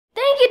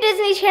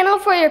Disney Channel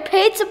for your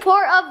paid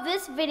support of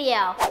this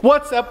video.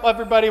 What's up,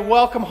 everybody?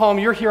 Welcome home.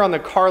 You're here on the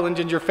Carl and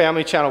Jinger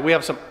family channel. We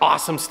have some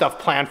awesome stuff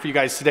planned for you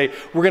guys today.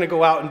 We're gonna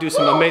go out and do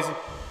some amazing...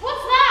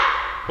 What's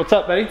that? What's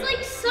up, Betty? It's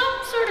like some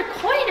sort of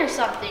coin or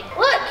something.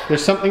 Look.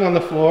 There's something on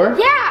the floor?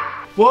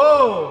 Yeah.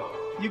 Whoa!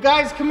 You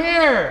guys, come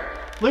here.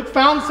 Luke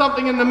found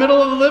something in the middle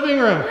of the living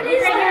room. What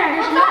is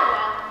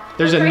that?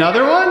 There's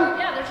another one?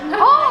 Yeah, there's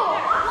another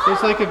one.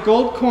 There's like a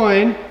gold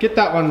coin. Get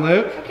that one,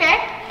 Luke. Okay.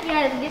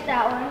 Yeah, get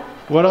that one.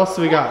 What else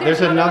do we got? There's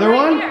another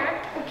one?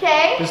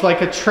 Okay. There's like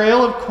a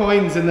trail of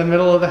coins in the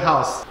middle of the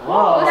house.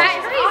 Whoa.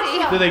 That's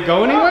crazy. Do they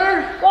go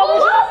anywhere?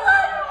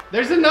 Whoa.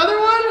 There's another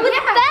one? With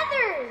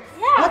feathers.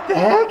 Yeah. What the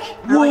heck?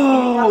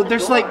 Whoa,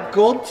 there's like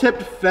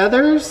gold-tipped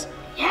feathers?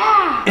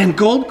 Yeah. And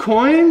gold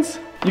coins?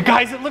 You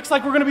guys, it looks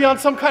like we're gonna be on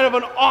some kind of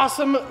an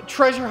awesome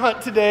treasure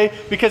hunt today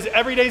because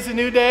every day's a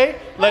new day.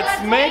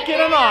 Let's make it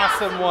an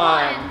awesome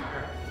one.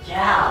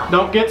 Yeah.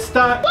 Don't get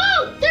stuck.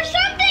 Whoa, there's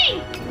something.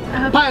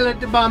 Pilot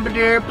the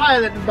bombardier,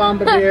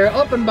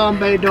 open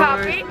Bombay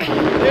doors. Copy.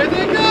 Here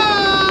they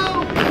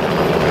go.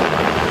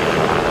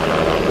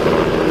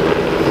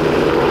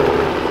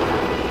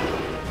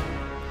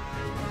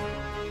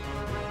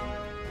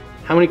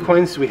 How many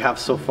coins do we have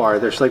so far?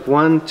 There's like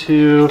 1,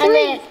 2, And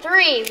then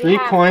three. three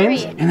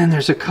coins, and then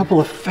there's a couple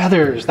of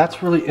feathers.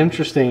 That's really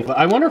interesting. But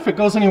I wonder if it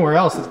goes anywhere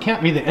else. It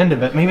can't be the end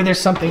of it. Maybe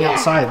there's something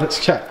outside.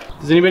 Let's check.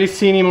 Does anybody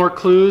see any more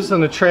clues on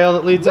the trail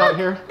that leads out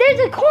here? There's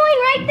a coin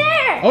right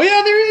there. Oh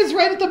yeah, there is,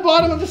 right at the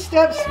bottom of the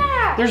steps.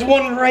 Yeah. There's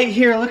one right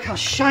here. Look how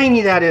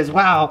shiny that is.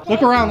 Wow.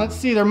 Look around. Let's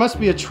see. There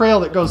must be a trail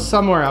that goes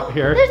somewhere out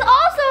here. There's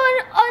also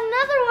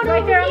another one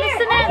right there on the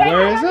cement.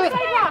 Where is it?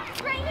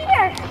 Right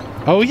here.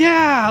 Oh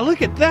yeah,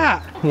 look at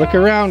that. Look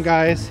around,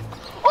 guys.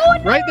 Oh,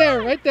 no. Right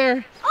there, right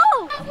there.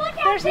 Oh, look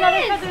at There's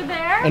another feather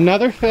there.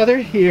 Another feather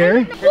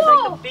here. There's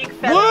like a big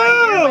feather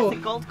right here with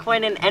a gold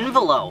coin and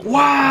envelope.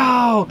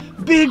 Wow,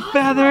 big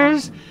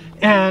feathers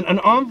and an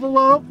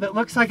envelope that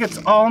looks like it's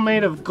all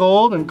made of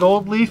gold and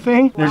gold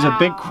leafing. There's a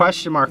big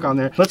question mark on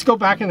there. Let's go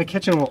back in the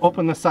kitchen. We'll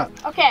open this up.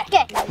 Okay.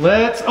 Okay.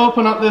 Let's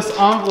open up this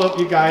envelope,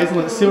 you guys, and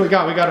let's see what we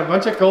got. We got a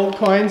bunch of gold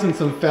coins and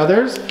some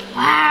feathers.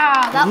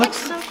 Wow, that looks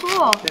so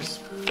cool. There's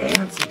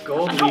fancy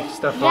gold leaf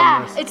stuff Yeah.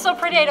 on this. It's so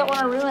pretty, I don't want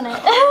to ruin it.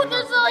 Oh,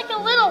 there's like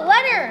a little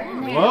letter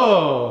in there.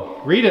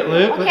 Whoa, read it,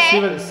 Luke. Let's Okay. see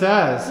what it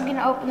says. I'm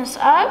gonna open this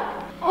up.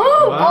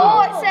 Oh,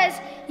 Wow. oh, it says,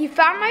 you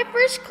found my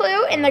first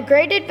clue in the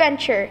great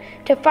adventure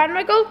to find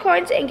my gold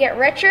coins and get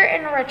richer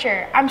and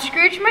richer. I'm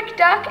Scrooge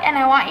McDuck, and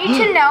I want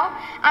you to know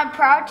I'm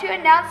proud to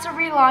announce the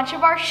relaunch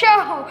of our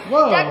show.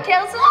 Whoa.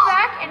 DuckTales is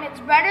back, and it's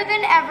better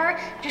than ever.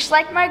 Just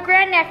like my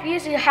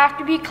grandnephews, you have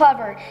to be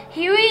clever.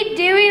 Huey,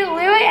 Dewey,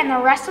 Louie, and the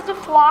rest of the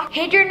flock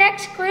hid your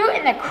next clue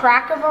in the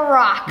crack of a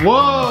rock.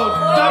 Whoa,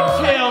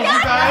 DuckTales,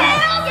 you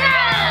guys.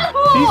 Yeah!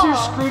 These are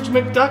Scrooge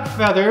McDuck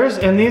feathers,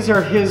 and these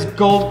are his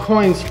gold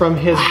coins from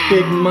his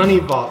big money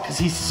vault, because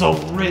he's so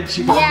rich.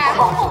 You guys. Yeah.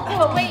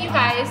 Oh, wait, you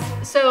guys.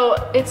 So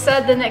it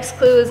said the next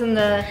clue is in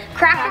the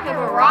Crack of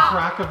a rock.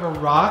 Crack of a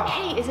rock.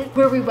 Hey, is it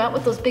where we went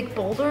with those big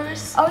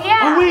boulders? Oh,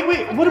 yeah. Oh,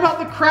 wait, what about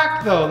the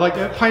crack though? Like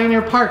at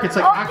Pioneer Park, it's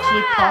like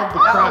actually called the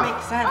crack.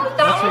 Makes sense.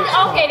 That's what it's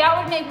called. Okay, that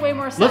would make way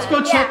more sense. Let's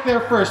go check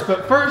there first,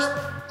 but first,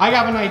 I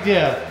have an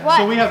idea. What?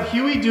 So we have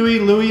Huey, Dewey,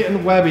 Louie,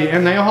 and Webby,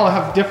 and they all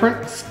have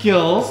different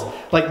skills,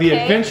 like the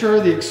adventurer,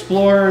 the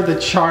explorer, the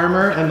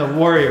charmer, and the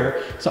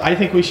warrior. So I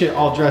think we should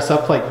all dress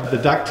up like the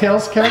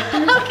DuckTales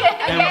characters,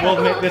 and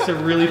we'll make this a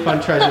really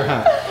fun treasure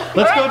hunt.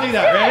 Let's go do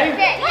that, ready?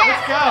 Okay, yeah.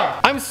 Let's go.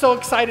 I'm so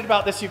excited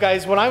about this, you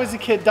guys. When I was a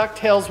kid,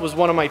 DuckTales was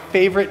one of my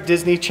favorite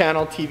Disney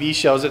Channel TV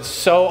shows. It's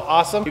so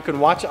awesome. You can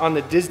watch it on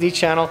the Disney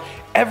Channel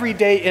every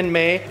day in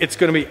May. It's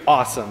gonna be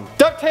awesome.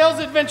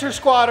 DuckTales Adventure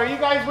Squad, are you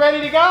guys ready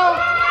to go?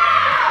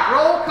 Yeah.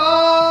 Roll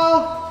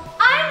call.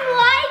 I'm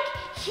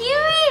like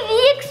Huey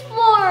the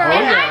Explorer. Oh,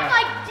 and yeah. I'm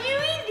like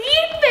Dewey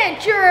the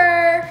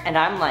Adventurer. And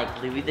I'm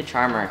like Louie the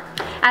Charmer.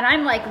 And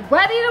I'm like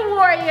Webby the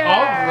Warrior.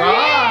 All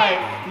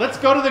right, let's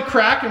go to the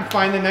crack and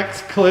find the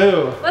next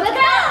clue. Let's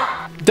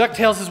go.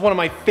 DuckTales is one of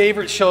my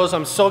favorite shows.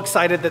 I'm so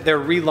excited that they're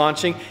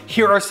relaunching.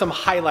 Here are some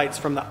highlights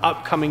from the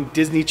upcoming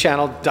Disney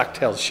Channel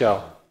DuckTales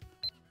show.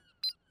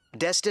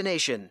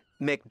 Destination,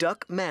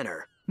 McDuck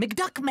Manor.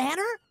 McDuck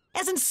Manor?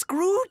 As in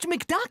Scrooge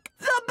McDuck?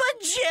 The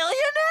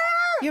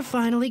bajillionaire? You're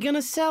finally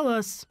gonna sell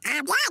us.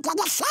 I'm not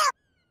gonna sell.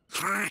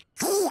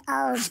 He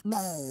owes me.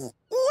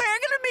 We're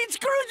gonna meet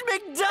Scrooge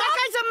McDuck! That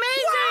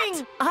guy's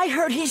amazing! What? I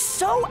heard he's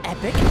so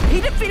epic,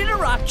 he defeated a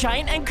rock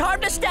giant and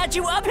carved a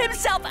statue of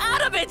himself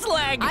out of its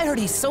leg! I heard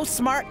he's so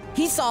smart,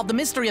 he solved the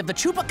mystery of the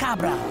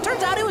Chupacabra.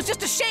 Turns out it was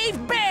just a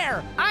shaved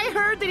bear! I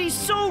heard that he's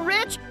so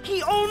rich,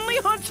 he only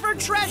hunts for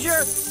treasure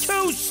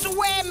to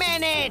swim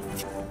in it!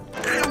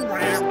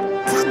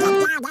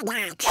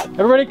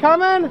 Everybody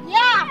coming?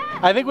 Yeah.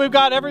 I think we've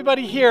got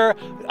everybody here.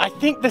 I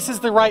think this is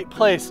the right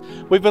place.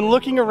 We've been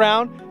looking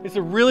around. It's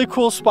a really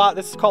cool spot.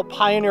 This is called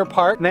Pioneer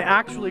Park. And they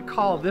actually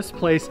call this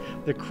place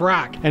the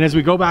Crack. And as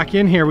we go back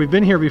in here, we've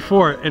been here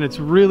before, and it's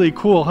really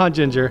cool, huh,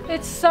 Ginger?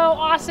 It's so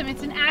awesome.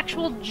 It's an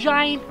actual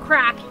giant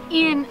crack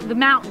in the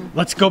mountain.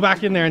 Let's go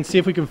back in there and see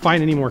if we can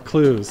find any more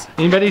clues.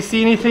 Anybody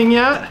see anything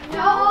yet?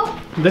 No.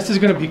 This is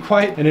gonna be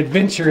quite an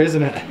adventure,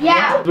 isn't it?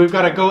 Yeah. We've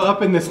got to go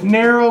up in this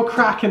narrow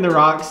crack in the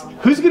rocks.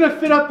 Who's gonna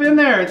fit up in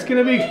there? It's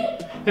gonna be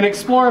an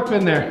explorer up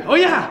in there. Oh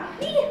yeah!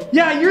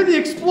 Yeah, you're the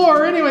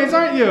explorer anyways,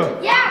 aren't you?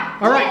 Yeah.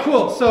 All right,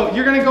 cool. So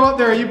you're gonna go up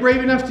there. Are you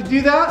brave enough to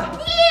do that?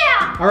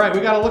 Yeah. All right,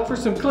 we gotta look for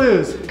some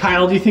clues.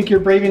 Kyle, do you think you're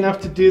brave enough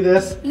to do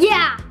this?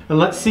 Yeah. And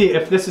let's see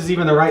if this is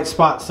even the right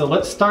spot. So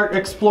let's start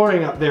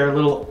exploring up there,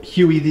 little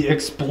Huey the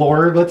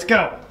Explorer. Let's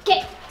go.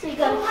 Okay. So you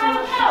gotta find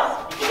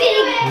this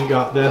big You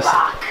got this.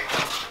 rock.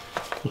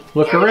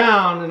 Look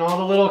around and all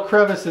the little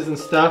crevices and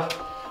stuff.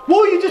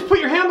 Whoa, you just put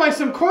your hand by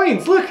some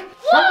coins. Look.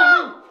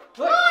 Whoa!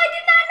 Look. Oh, I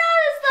did not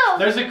notice though.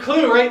 There's a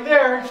clue right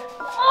there.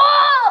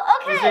 Oh,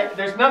 okay.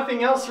 There's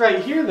nothing else right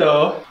here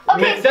though.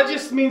 Okay, that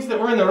just means that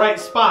we're in the right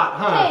spot,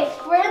 huh?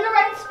 Okay, we're in the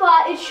right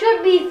spot. It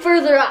should be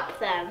further up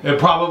then. It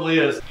probably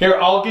is. Here,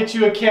 I'll get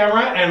you a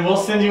camera and we'll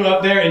send you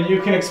up there and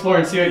you can explore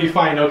and see what you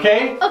find,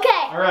 okay?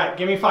 Okay. All right,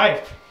 give me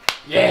 5.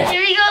 Yeah.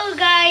 Here we go,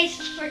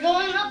 guys. We're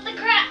going up the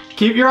crack.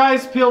 Keep your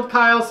eyes peeled,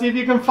 Kyle. See if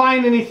you can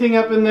find anything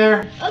up in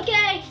there.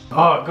 Okay.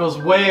 Oh, it goes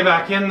way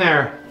back in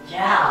there.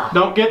 Yeah.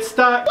 Don't get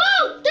stuck.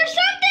 Whoa, there's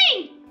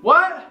something.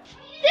 What?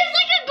 There's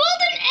like a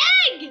golden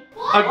egg.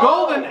 A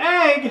golden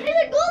egg?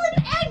 There's a golden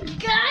egg,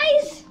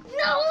 guys.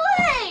 No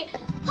way.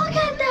 Look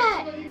at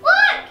that.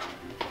 Look.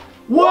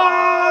 Whoa!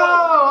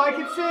 I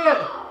can see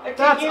it.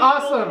 That's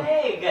awesome.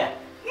 Egg.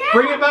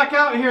 Bring it back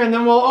out here and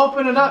then we'll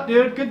open it up,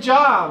 dude. Good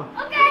job.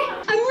 Okay.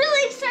 I'm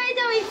really excited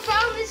that we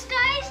found this,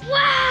 guys.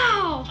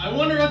 Wow. I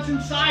wonder what's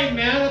inside,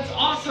 man. That's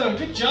awesome.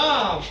 Good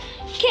job.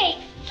 Okay,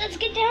 let's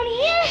get down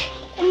here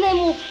and then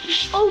we'll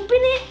open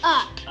it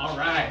up. All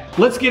right.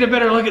 Let's get a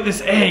better look at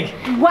this egg.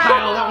 Wow.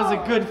 Kyle, that was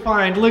a good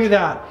find. Look at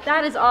that.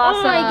 That is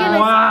awesome. Oh my goodness.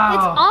 Wow.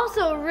 It's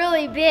also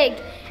really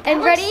big.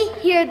 And ready?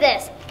 Hear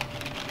this.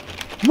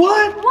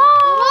 What?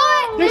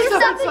 Whoa! There's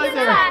stuff inside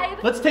there.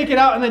 Let's take it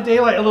out in the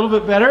daylight a little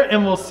bit better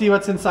and we'll see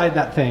what's inside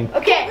that thing.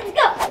 Okay, let's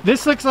go.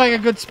 This looks like a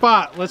good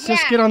spot. Let's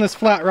just get on this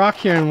flat rock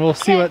here and we'll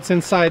see what's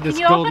inside this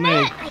golden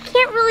egg. I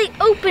can't really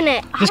open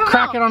it. Just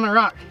crack it on the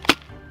rock.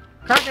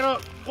 Crack it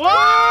up.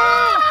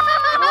 Whoa!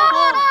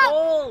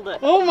 Gold.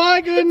 Oh my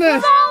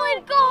goodness.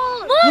 Solid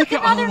gold. Look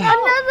at all that.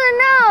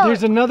 Another note.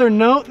 There's another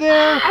note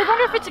there. I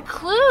wonder if it's a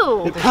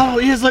clue. It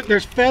probably is. Look,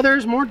 there's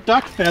feathers, more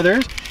duck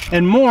feathers,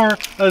 and more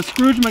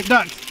Scrooge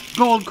McDuck's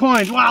gold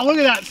coins. Wow, look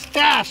at that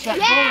stash. That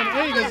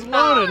golden egg is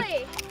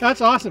loaded.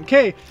 That's awesome.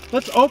 Okay,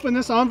 let's open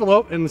this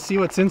envelope and see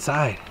what's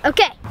inside.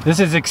 Okay. This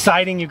is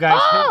exciting, you guys.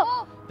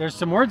 Oh! There's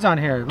some words on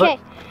here. Look,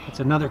 it's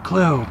another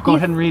clue. Go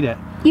ahead and read it.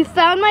 You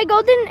found my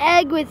golden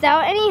egg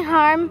without any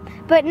harm,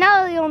 but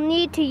now you'll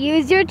need to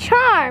use your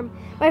charm.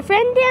 My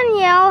friend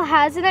Danielle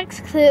has the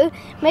next clue.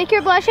 Make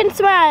her blush and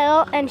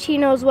smile, and she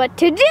knows what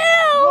to do.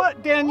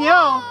 What,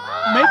 Danielle?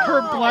 Make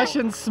her blush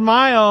and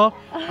smile.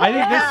 I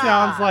think this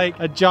sounds like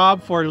a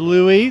job for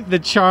Louie the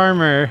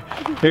Charmer.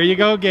 Here you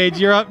go, Gage.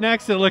 You're up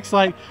next, it looks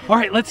like. All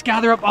right, let's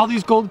gather up all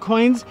these gold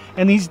coins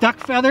and these duck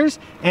feathers,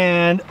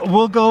 and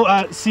we'll go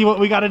see what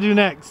we got to do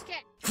next.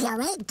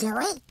 Dewey,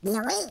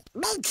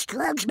 make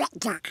Scrooge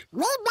McDuck.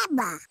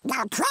 Remember,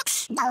 no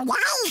tricks, no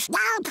lies, no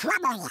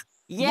trouble.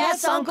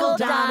 Yes, Uncle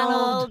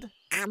Donald.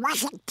 I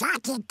wasn't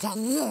talking to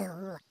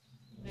you.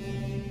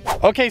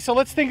 Okay, so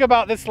let's think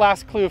about this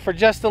last clue for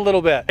just a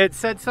little bit. It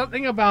said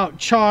something about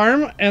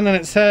charm, and then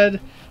it said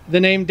the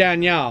name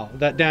Danielle,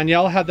 that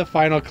Danielle had the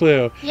final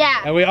clue.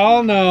 Yeah. And we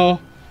all know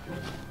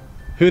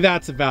who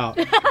that's about.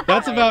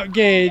 That's about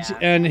Gage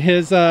and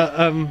his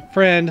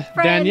friend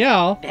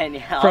Danielle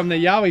from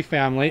the Yowie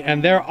family,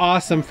 and they're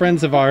awesome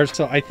friends of ours.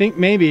 So I think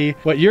maybe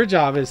what your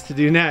job is to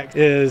do next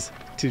is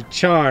to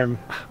charm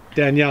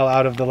Danielle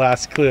out of the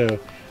last clue.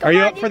 Are you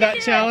up for that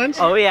challenge?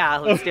 Oh yeah,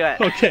 let's do it.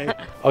 Okay.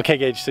 Okay,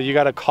 Gage, so you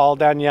gotta call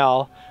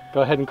Danielle.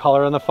 Go ahead and call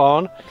her on the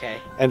phone. Okay.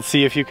 And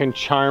see if you can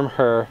charm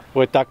her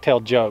with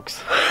DuckTales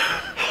jokes.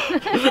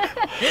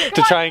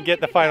 To try and get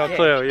the final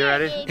clue. You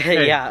ready?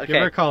 Okay, Yeah, okay.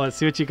 Give her a call. Let's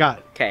see what you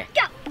got. Okay.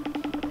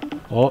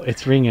 Oh,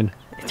 it's ringing.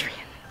 It's ringing.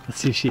 Let's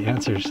see if she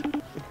answers.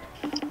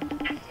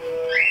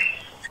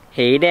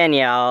 Hey,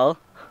 Danielle.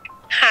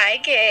 Hi,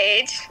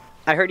 Gage.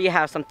 I heard you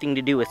have something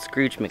to do with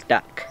Scrooge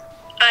McDuck.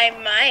 I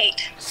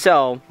might.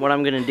 So, what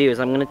I'm gonna do is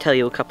I'm gonna tell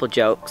you a couple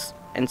jokes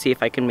and see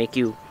if I can make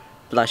you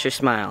blush or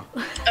smile.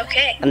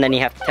 Okay. And then you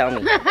have to tell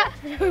me.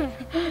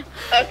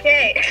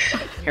 Okay.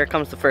 Here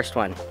comes the first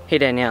one. Hey,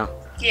 Danielle.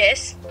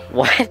 Yes.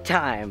 What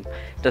time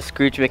does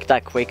Scrooge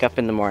McDuck wake up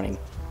in the morning?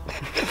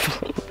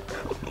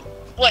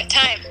 What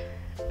time?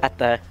 At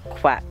the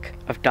quack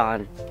of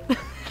dawn.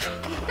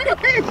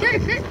 Okay.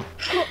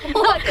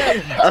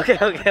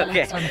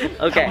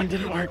 That one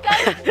didn't work.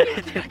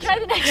 Try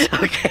the next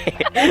one. Okay.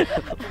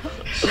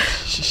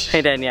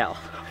 Hey, Danielle.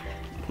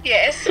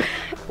 Yes.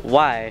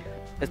 Why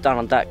is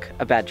Donald Duck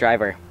a bad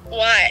driver?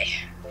 Why?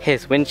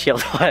 His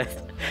windshield was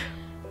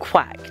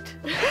quacked.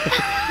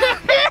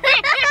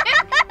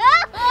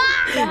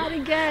 That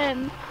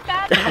again.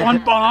 That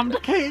one bombed.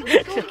 Okay.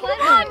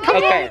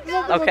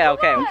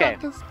 Okay.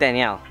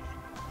 Danielle,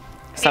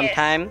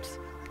 sometimes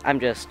I'm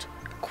just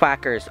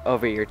quackers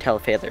over your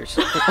tailfeathers.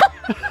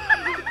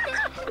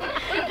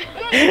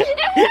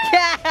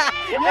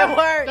 Yeah, it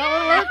worked. That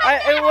one worked?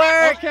 It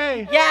worked.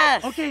 Okay.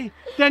 Yes. Okay,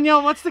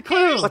 Danielle, what's the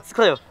clue? What's the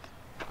clue?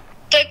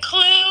 The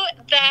clue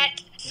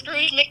that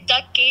Scrooge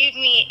McDuck gave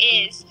me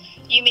is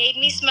you made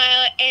me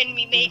smile and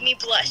you made me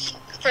blush.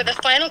 For the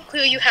final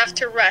clue, you have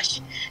to rush.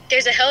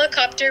 There's a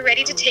helicopter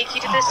ready to take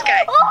you to the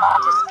sky. To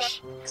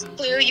spot this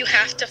clue, you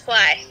have to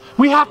fly.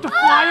 We have to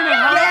fly in a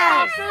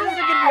Yes, helicopter. this is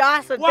gonna be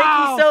awesome. Wow.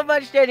 Thank you so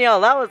much, Danielle.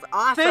 That was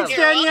awesome. Thanks,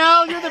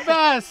 Danielle. You're the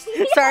best.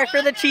 Sorry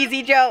for the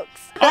cheesy jokes.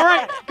 All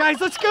right,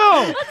 guys, let's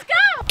go. Let's go.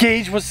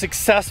 Gage was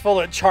successful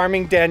at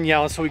charming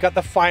Danielle, so we got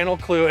the final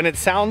clue, and it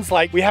sounds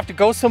like we have to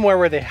go somewhere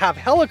where they have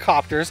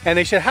helicopters, and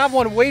they should have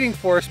one waiting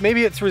for us.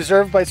 Maybe it's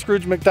reserved by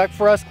Scrooge McDuck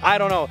for us. I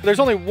don't know. There's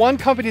only one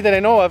company that I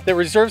know of that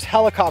reserves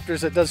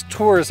helicopters that does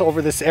tours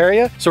over this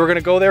area, so we're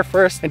gonna go there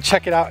first and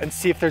check it out and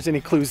see if there's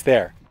any clues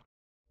there.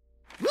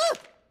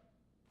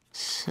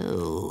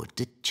 So,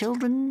 do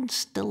children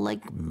still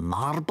like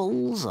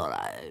marbles, or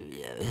Are you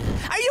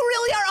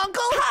really our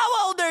uncle?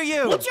 How old are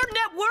you? What's your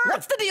net worth?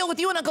 What's the deal with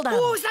you and Uncle Dan?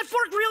 Oh, is that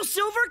fork real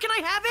silver? Can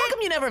I have it? How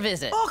come you never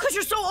visit? Oh, because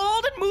you're so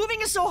old and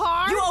moving is so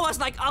hard? You owe us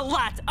like a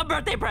lot of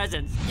birthday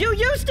presents. You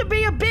used to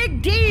be a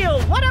big deal.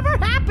 Whatever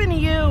happened to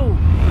you?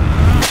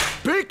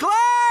 Big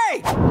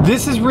Clay!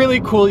 This is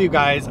really cool, you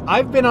guys.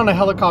 I've been on a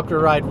helicopter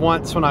ride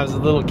once when I was a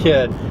little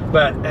kid,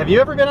 but have you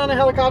ever been on a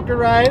helicopter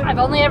ride? I've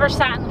only ever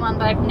sat in one,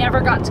 but I've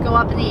never got to go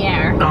up in the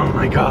air. Oh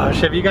my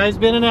gosh, have you guys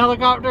been in a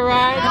helicopter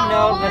ride?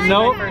 No, this is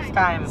my first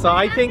time. So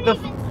I think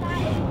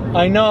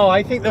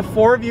the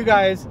four of you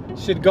guys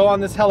should go on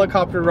this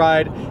helicopter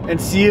ride and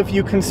see if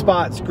you can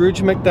spot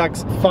Scrooge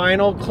McDuck's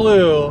final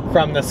clue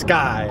from the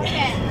sky.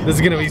 This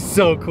is gonna be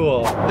so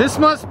cool. This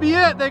must be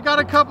it. They got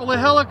a couple of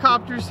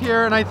helicopters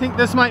here, and I think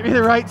this might be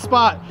the right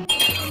spot.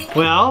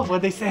 Well,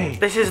 what'd they say?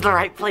 This is the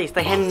right place.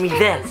 They handed me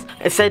this.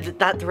 It said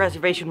that the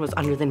reservation was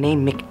under the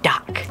name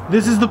McDuck.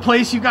 This is the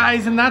place, you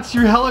guys, and that's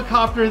your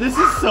helicopter. This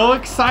is so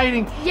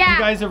exciting. Yeah. You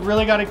guys have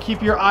really got to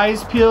keep your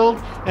eyes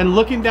peeled and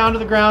looking down to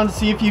the ground to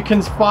see if you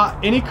can spot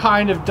any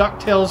kind of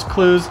DuckTales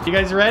clues. You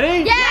guys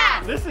ready?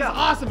 Yeah. This is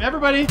awesome.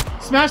 Everybody,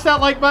 smash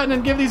that like button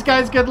and give these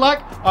guys good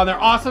luck on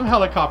their awesome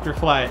helicopter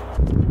flight.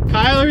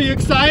 Kyle, are you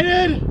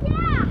excited?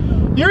 Yeah.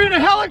 You're in a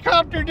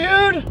helicopter,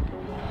 dude.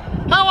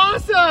 How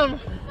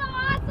awesome.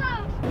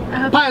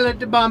 Pilot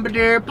the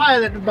bombardier,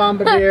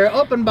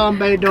 open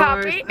Bombay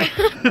doors. Copy.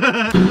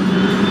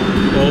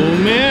 Oh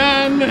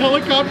man, the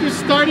helicopter's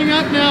starting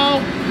up now.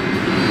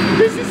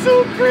 This is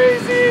so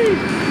crazy.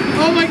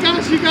 Oh my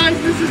gosh, you guys,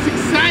 this is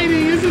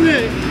exciting, isn't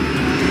it?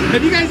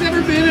 Have you guys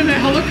ever been in a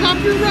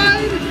helicopter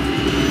ride?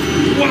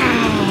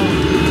 Wow.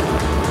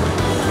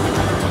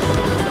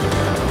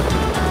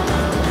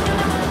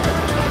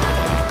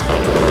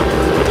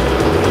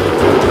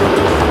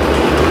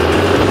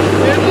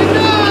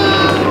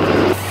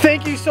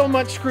 Thank you so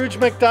much, Scrooge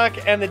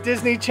McDuck and the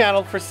Disney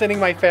Channel, for sending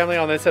my family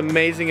on this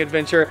amazing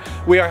adventure.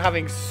 We are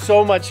having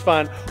so much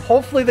fun.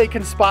 Hopefully they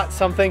can spot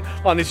something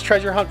on this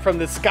treasure hunt from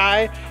the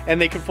sky, and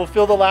they can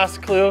fulfill the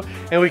last clue,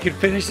 and we can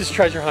finish this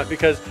treasure hunt,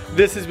 because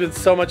this has been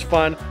so much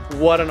fun.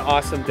 What an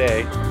awesome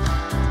day.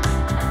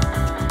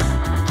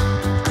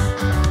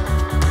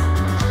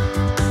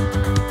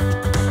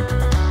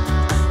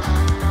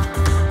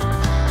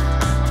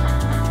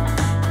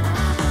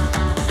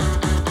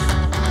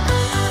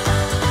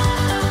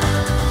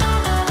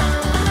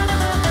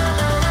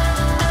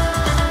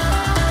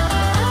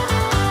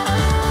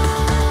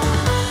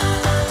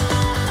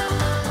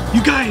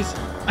 You guys,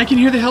 I can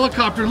hear the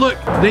helicopter. Look,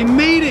 they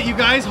made it, you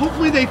guys.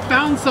 Hopefully they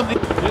found something.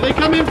 Here they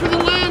come in for the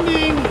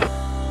landing.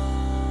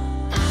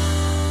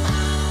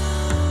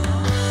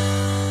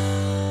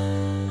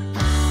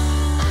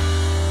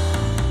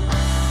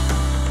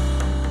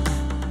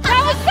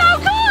 That was so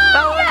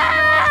cool!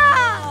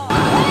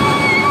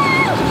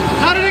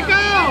 How did it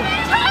go?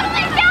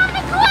 Totally found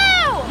the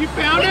clue! You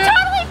found it?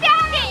 Totally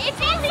found it! It's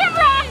in some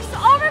rocks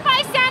over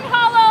by Sand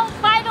Hollow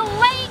by the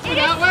lake.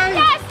 That way?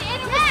 Yes, and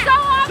it was so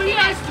obvious. So you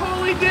guys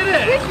totally did it.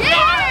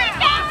 Yeah,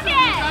 found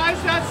it! Guys,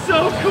 that's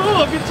so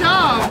cool. Good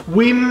job.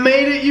 We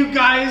made it, you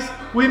guys.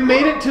 We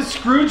made it to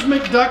Scrooge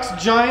McDuck's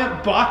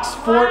giant box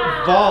fort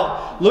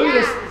vault. Look at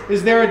this.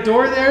 Is there a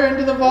door there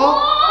into the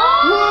vault?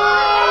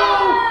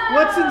 Whoa!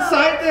 What's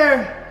inside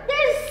there?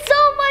 There's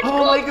so much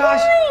Oh my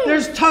gosh,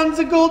 there's tons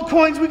of gold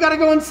coins. We gotta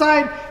go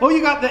inside. Oh,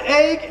 you got the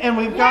egg, and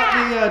we've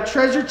got the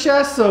treasure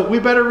chest, so we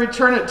better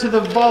return it to the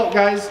vault,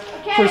 guys,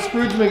 for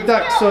Scrooge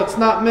McDuck, so it's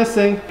not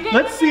missing.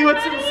 Let's see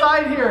what's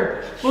inside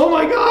here. Oh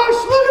my gosh,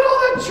 look at all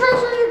that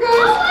treasure, you guys.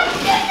 Oh my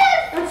goodness!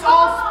 It's it's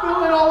all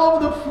spilling all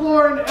over the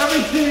floor and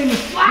everything.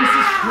 Wow. This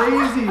is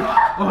crazy.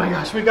 Oh my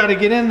gosh, we gotta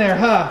get in there,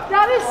 huh?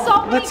 That is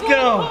so many Let's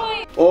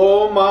go.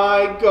 Oh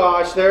my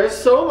gosh, there's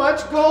so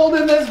much gold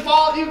in this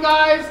vault, you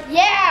guys.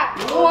 Yeah.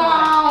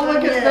 Wow,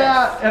 look at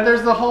that. And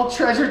there's the whole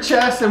treasure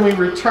chest, and we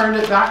returned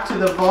it back to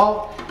the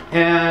vault.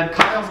 And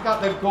Kyle's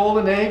got the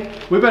golden egg.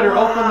 We better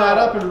open that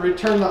up and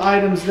return the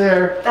items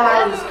there.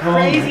 That is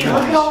crazy.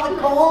 Look at all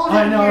the gold in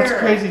here. I know, it's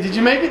crazy. Did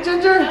you make it,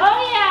 Ginger?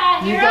 Oh yeah.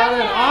 You got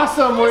it.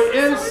 Awesome. We're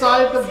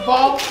inside the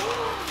vault.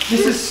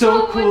 This is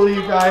so cool,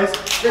 you guys.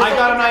 I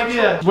got an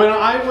idea. When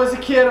I was a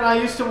kid and I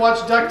used to watch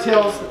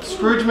DuckTales,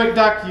 Scrooge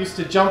McDuck used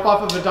to jump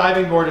off of a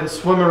diving board and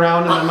swim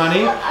around in the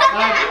money.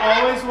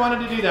 I've always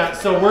wanted to do that,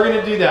 so we're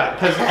gonna do that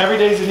because every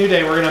day's a new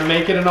day. We're gonna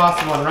make it an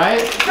awesome one,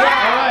 right? Yeah.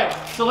 All right.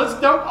 So let's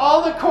dump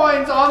all the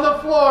coins on the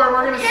floor and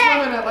we're gonna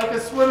swim in it like a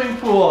swimming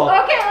pool.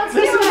 Okay, let's do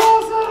it. This is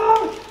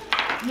awesome.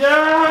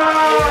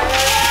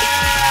 Yeah.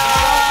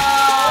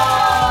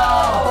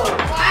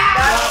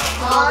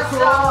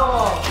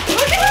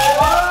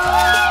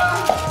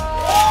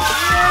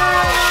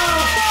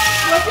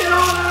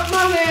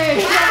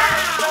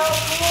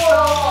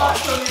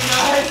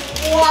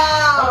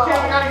 Wow! Okay,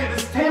 we gotta get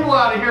this table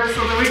out of here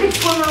so that we can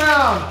swim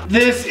around.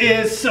 This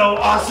is so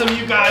awesome,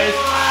 you guys.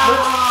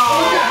 Wow.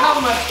 Look at how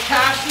much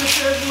cash this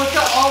is. Look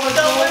at all the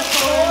gold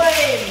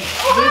coins.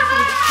 This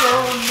is so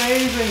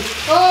amazing.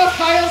 Oh,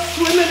 Kyle's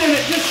swimming in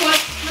it just like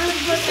Scrooge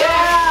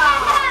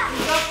McDuck.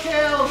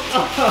 DuckTales.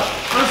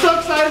 I'm so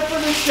excited for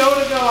this show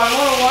to go. I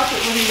want to watch it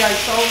with you guys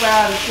so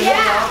bad. It's gonna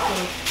be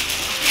awesome.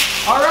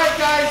 All right,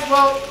 guys.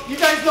 Well, you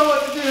guys know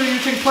what to do.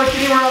 You can click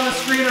anywhere on the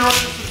screen in order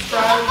to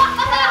subscribe.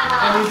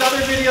 And these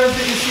other videos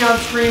that you see on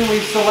screen,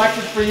 we've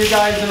selected for you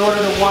guys in order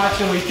to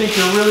watch, and we think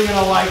you're really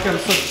gonna like them.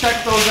 So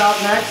check those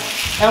out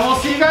next. And we'll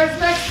see you guys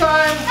next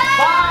time.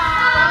 Bye.